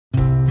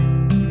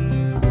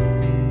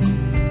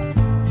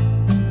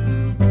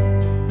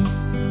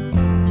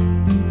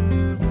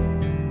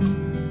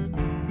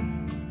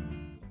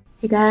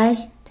Hey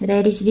guys,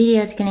 today this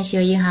video is going to show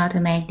you how to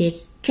make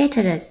this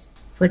cactus.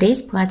 For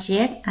this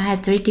project, I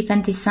had 3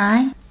 different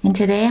designs, and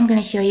today I'm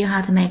going to show you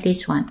how to make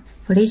this one.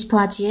 For this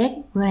project,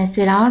 we're going to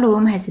set our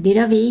loom has a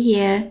little V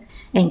here,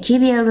 and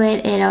keep your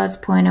red arrows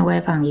point away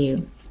from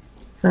you.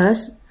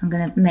 First, I'm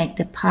going to make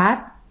the part.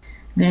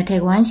 I'm going to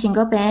take one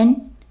single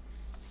band,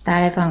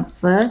 starting from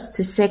first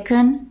to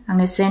second on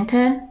the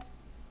center,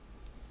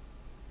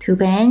 2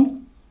 bands,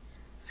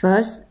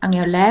 first on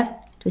your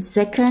left to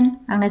second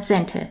on the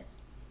center.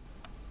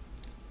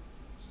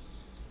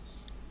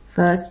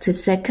 First to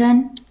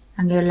second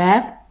on your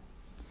left,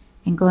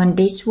 and going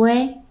this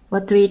way for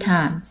 3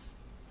 times.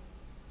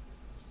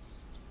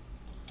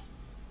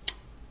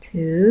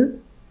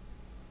 2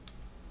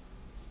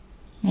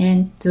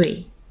 and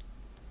 3.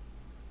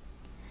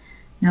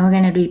 Now we're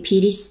going to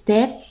repeat this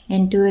step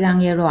and do it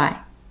on your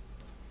right.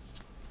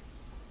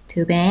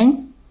 2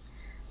 bands,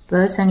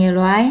 first on your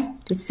right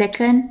to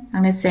second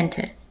on the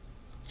center.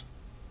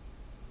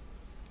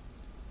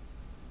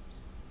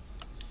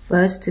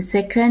 First to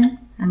second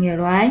on your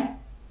right,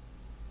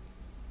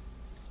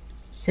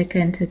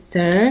 second to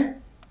third,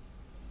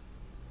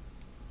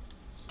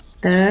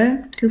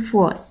 third to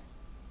fourth.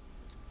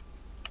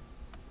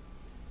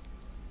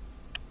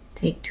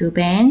 Take 2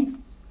 bands,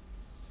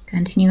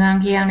 continue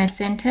on here on the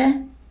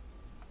center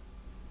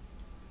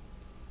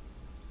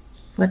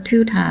for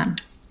 2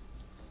 times.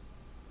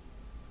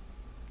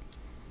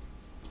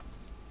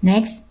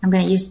 Next, I'm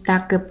going to use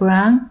darker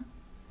brown.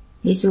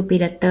 This will be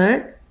the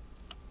third.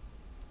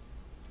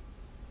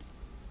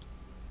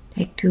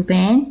 Take 2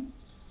 bands,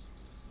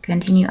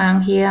 continue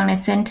on here on the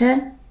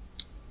center,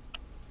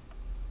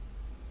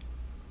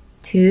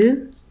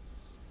 2,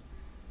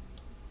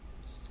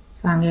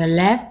 from your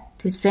left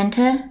to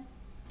center,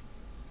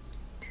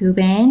 2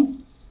 bands,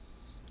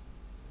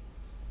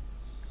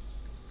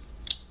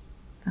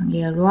 from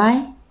your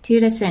right to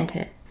the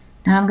center.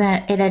 Now I'm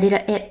going to add a little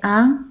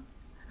add-on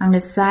the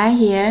side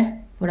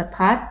here for the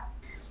part.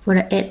 For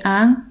the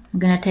add-on, I'm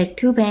going to take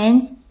 2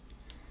 bands,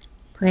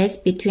 place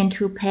between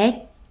 2 pegs,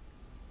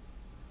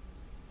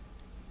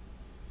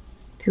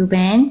 2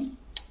 bands,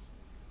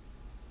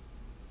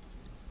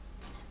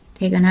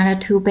 take another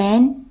 2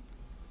 bands,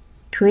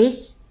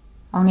 twist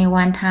only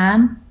 1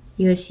 time.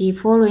 You will see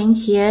 4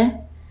 rings here.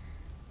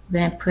 We're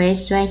going to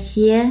place right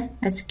here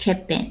as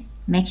cap band.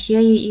 Make sure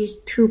you use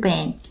 2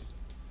 bands.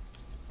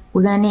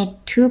 We're going to need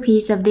 2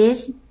 pieces of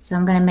this, so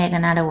I'm going to make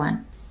another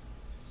one.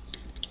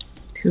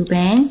 2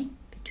 bands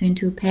between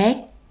 2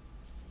 pegs,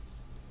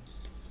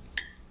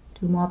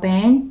 2 more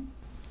bands,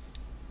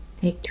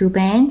 take 2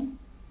 bands,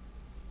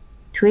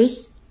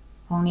 twist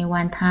only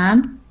 1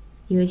 time.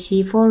 You will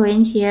see 4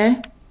 rings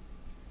here.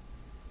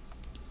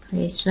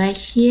 Place right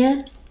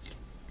here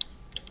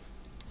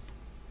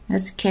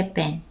as cap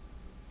band.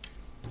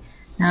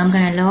 Now I'm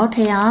going to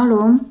rotate our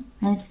loom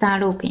and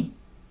start looping.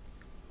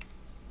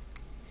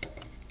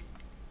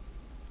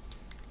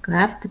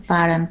 Grab the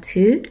bottom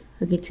 2,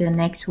 hook it to the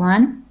next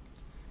one.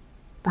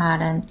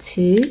 Bottom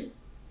 2,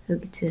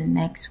 hook it to the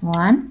next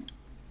one.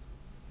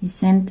 The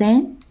same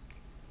thing.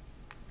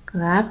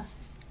 Grab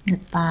the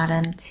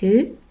bottom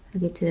 2,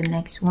 hook it to the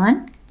next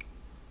one.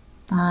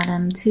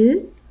 Bottom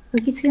 2,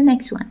 hook it to the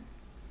next one.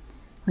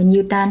 When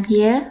you're done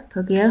here,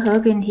 put your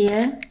hook in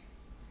here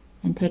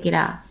and take it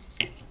out.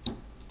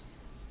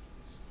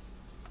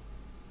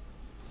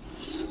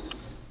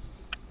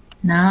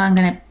 Now I'm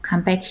going to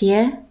come back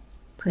here,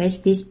 place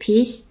this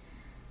piece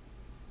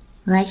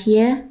right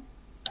here,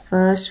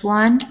 first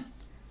one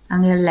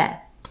on your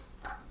left.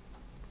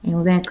 And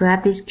we're going to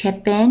grab this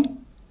cap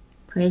band,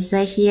 place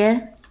right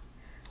here,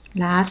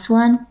 last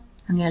one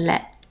on your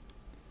left.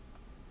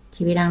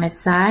 Keep it on the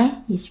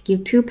side, you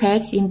skip 2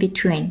 pegs in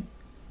between.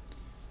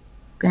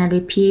 Going to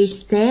repeat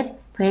this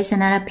step, place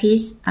another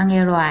piece on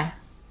your right.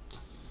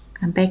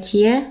 Come back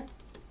here,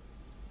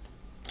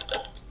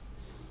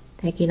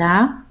 take it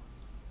out.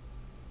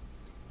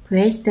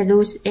 Place the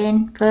loose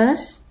end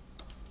first.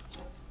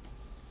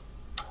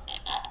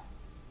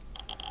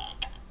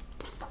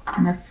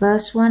 And the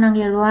first one on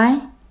your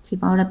right,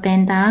 keep all the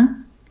band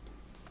down.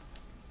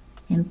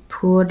 And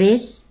pull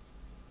this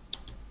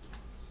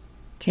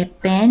cap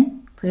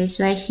band, place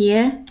right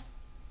here.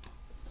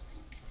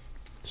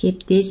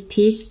 Keep this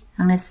piece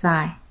on the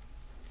side.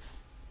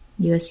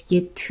 You'll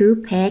skip 2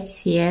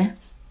 pegs here.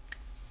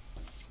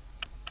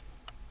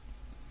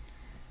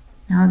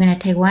 Now we're going to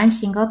take 1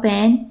 single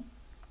band.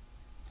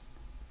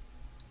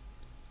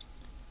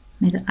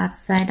 Make an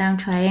upside down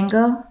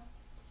triangle.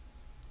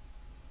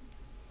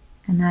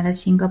 Another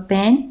single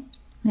band.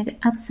 Make an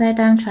upside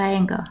down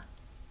triangle.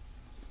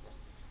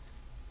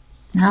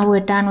 Now we're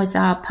done with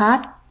our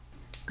part.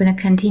 We're going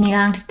to continue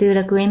on to do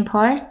the green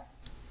part.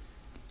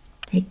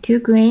 Take 2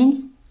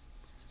 greens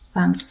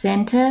from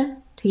center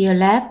to your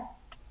left.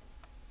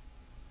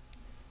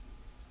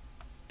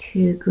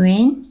 2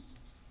 green.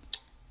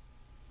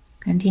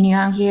 Continue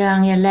on here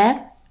on your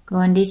left.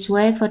 Going this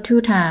way for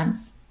 2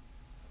 times.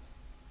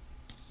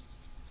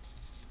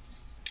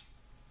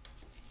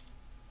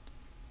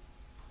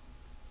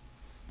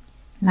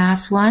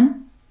 Last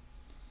one.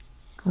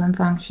 Going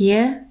from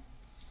here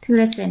to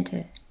the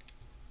center.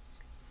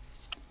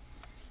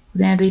 We're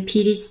going to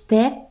repeat this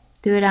step.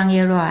 Do it on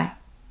your right.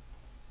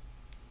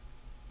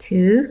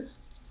 2.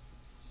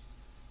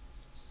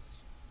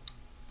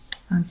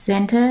 From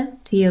center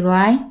to your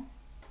right.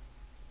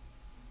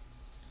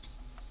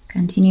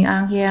 Continue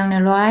on here on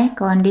the right.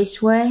 Go on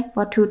this way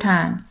for 2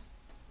 times.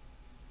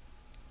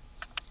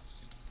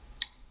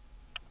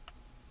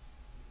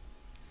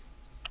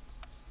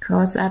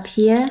 Cross up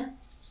here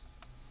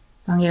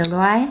from your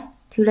right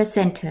to the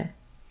center.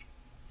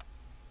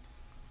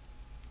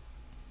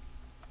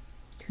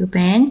 2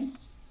 bands.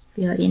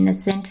 Fill in the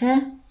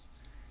center.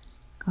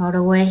 Go all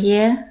the way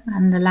here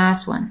and the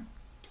last one.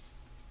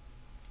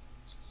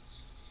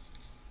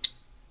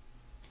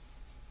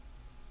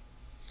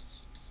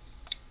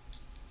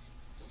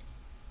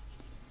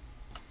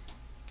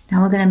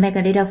 Now we're going to make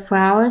a little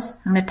flowers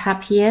on the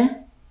top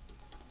here.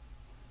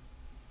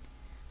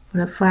 For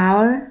the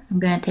flower, I'm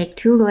going to take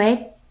 2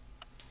 red,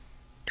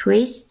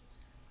 twist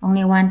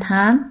only 1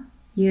 time.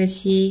 You will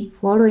see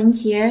 4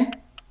 rings here.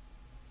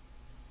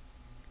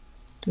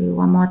 Do it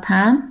 1 more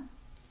time.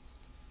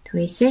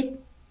 Twist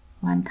it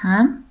 1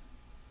 time.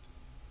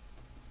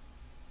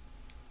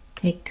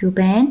 Take 2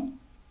 bands.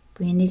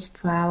 Bring these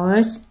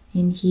flowers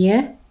in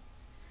here.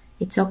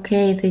 It's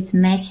okay if it's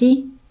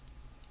messy.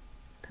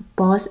 Put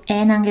both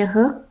ends on your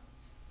hook.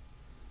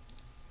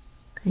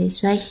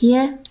 Place right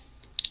here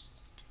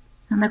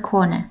on the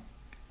corner.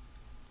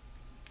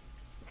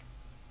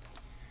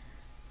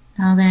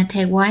 Now I'm going to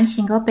take 1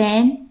 single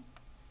band,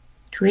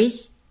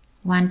 twist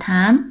 1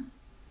 time.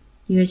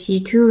 You will see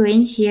 2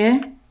 rings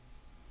here.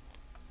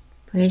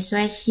 Place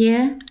right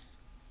here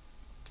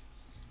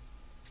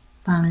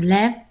from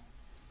left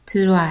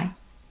to right.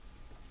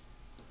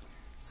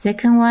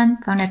 Second one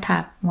from the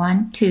top.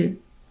 1, 2.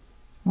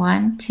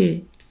 1,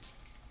 2.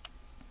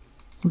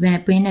 We're going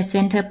to bring the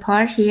center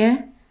part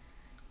here.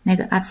 Make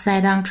an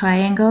upside down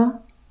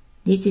triangle.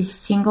 This is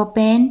single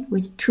band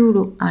with 2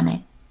 loops on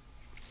it.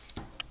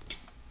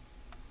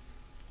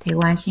 Take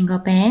 1 single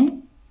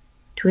band,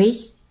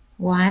 twist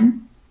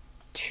 1,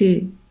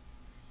 2.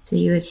 So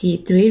you will see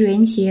 3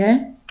 rings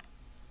here.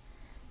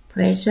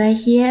 Place right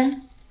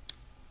here.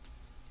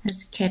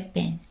 That's cap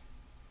band.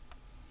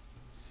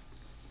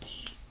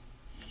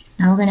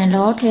 Now we're going to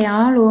rotate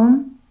our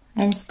loom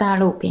and start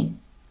looping.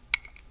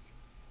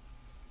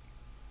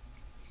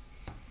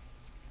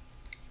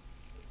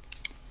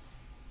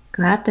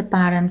 Grab the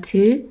bottom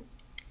 2,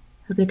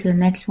 hook it to the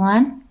next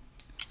one.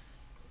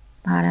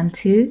 Bottom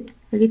 2,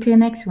 hook it to the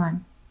next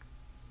one.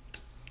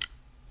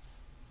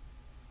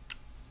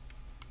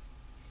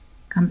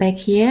 Come back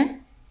here.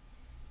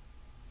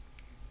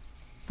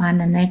 Find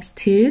the next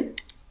 2.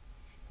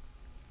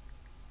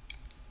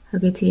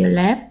 Hook it to your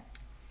left.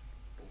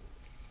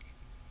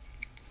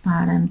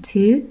 Bottom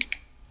 2, hook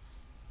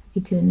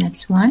it to the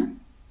next one.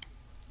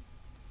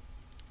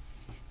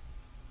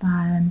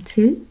 Bottom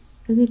 2,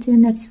 hook it to the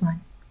next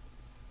one.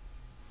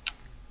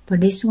 For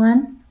this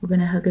one, we're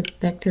going to hook it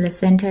back to the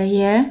center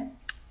here.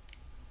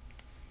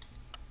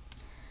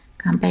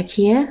 Come back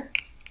here.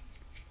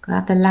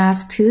 Grab the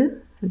last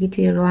 2, hook it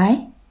to your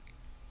right.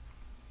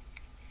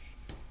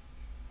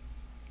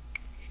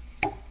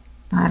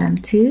 Bottom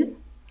 2,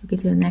 hook it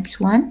to the next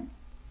one.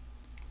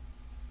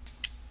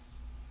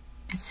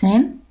 The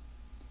same.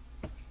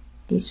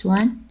 This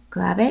one,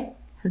 grab it,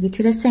 hook it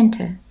to the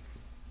center.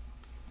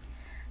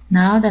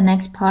 Now the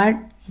next part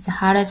is the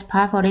hardest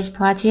part for this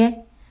project.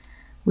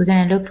 We're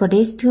going to look for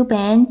these 2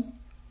 bands.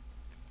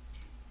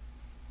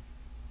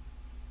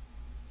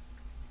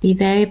 Be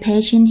very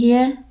patient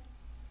here.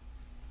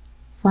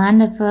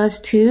 Find the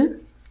first 2.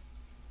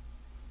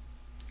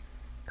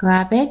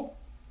 Grab it.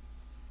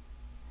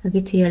 Hook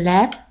it to your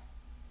left.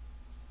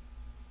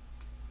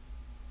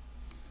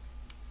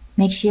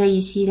 Make sure you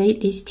see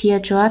this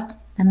teardrop.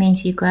 That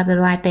means you grab the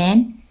right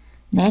band.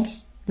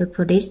 Next, look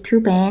for these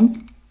 2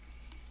 bands.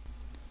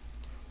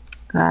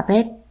 Grab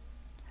it.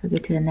 Hook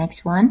it to the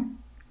next one.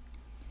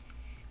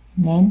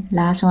 And then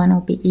last one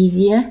will be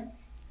easier.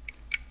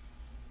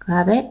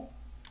 Grab it.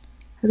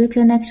 Hook it to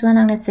the next one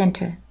on the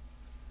center.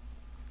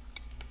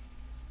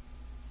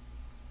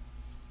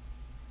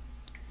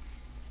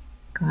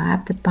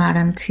 Grab the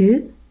bottom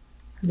 2.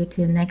 Hook it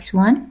to the next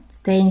one.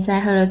 Stay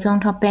inside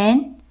horizontal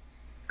band.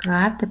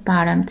 Grab the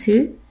bottom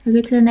 2. Hook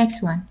it to the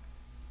next one.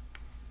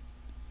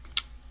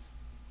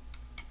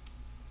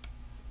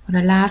 For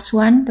the last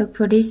one, look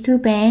for these 2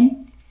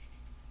 bands.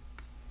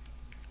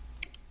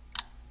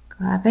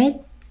 Grab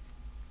it.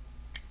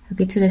 Hook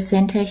it to the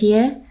center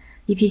here.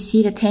 If you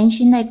see the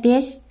tension like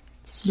this,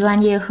 just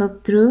run your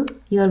hook through.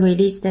 You'll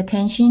release the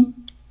tension.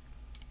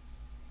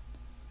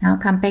 Now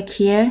come back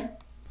here.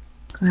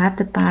 Grab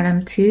the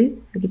bottom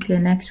 2. Hook it to the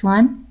next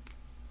one.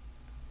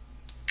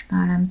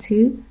 Bottom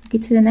 2. Hook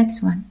it to the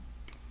next one.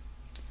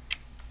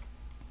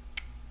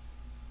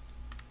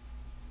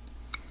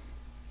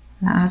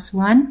 Last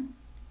one.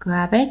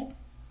 Grab it.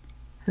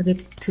 Hook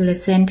it to the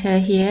center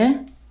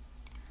here.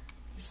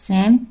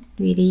 Same.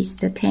 Release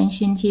the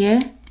tension here.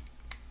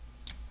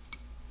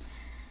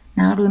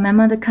 Now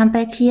remember to come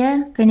back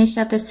here, finish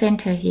up the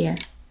center here.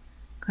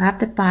 Grab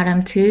the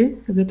bottom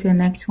two, hook it to the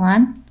next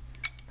one.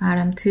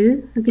 Bottom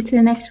two, hook it to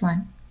the next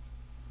one.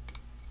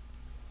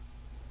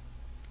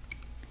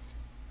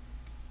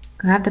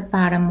 Grab the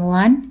bottom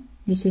one.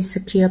 This is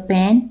secure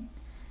band.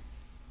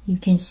 You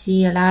can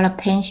see a lot of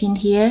tension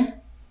here.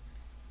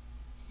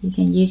 You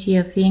can use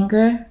your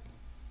finger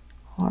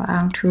or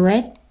onto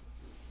it.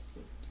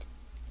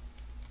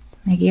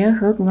 Make your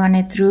hook run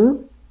it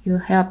through. You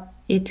help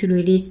it to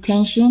release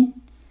tension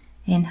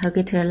and hook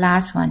it to the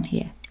last one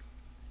here.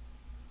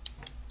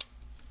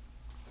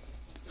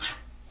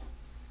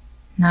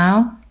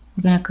 Now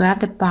we're going to grab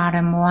the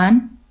bottom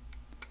one,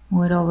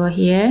 move it over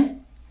here.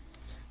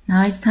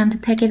 Now it's time to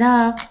take it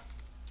off.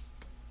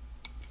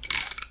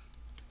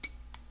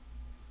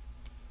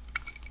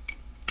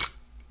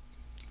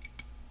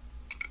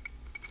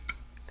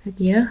 Put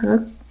your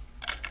hook,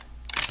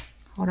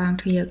 hold on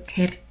to your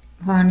cap,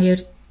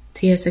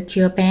 to your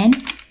secure band,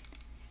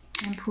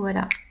 and pull it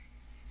up.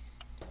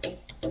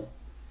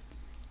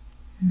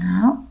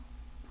 Now,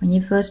 when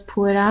you first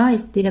pull it out,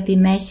 it's a little bit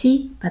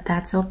messy, but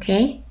that's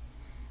okay.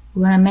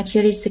 We want to make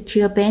sure this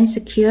secure band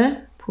secure.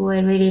 Pull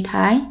it really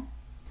tight,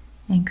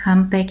 and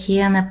come back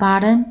here on the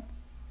bottom.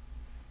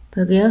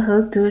 Put your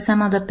hook through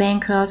some of the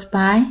band close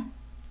by.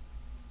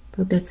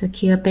 Put the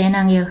secure band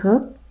on your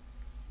hook.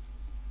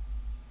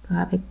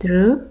 Grab it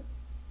through.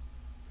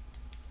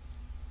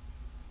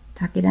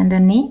 Tuck it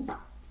underneath.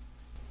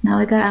 Now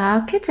we got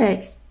our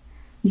Pickaxe.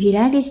 If you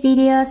like this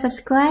video,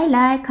 subscribe,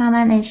 like,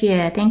 comment, and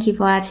share. Thank you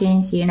for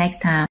watching. See you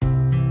next time.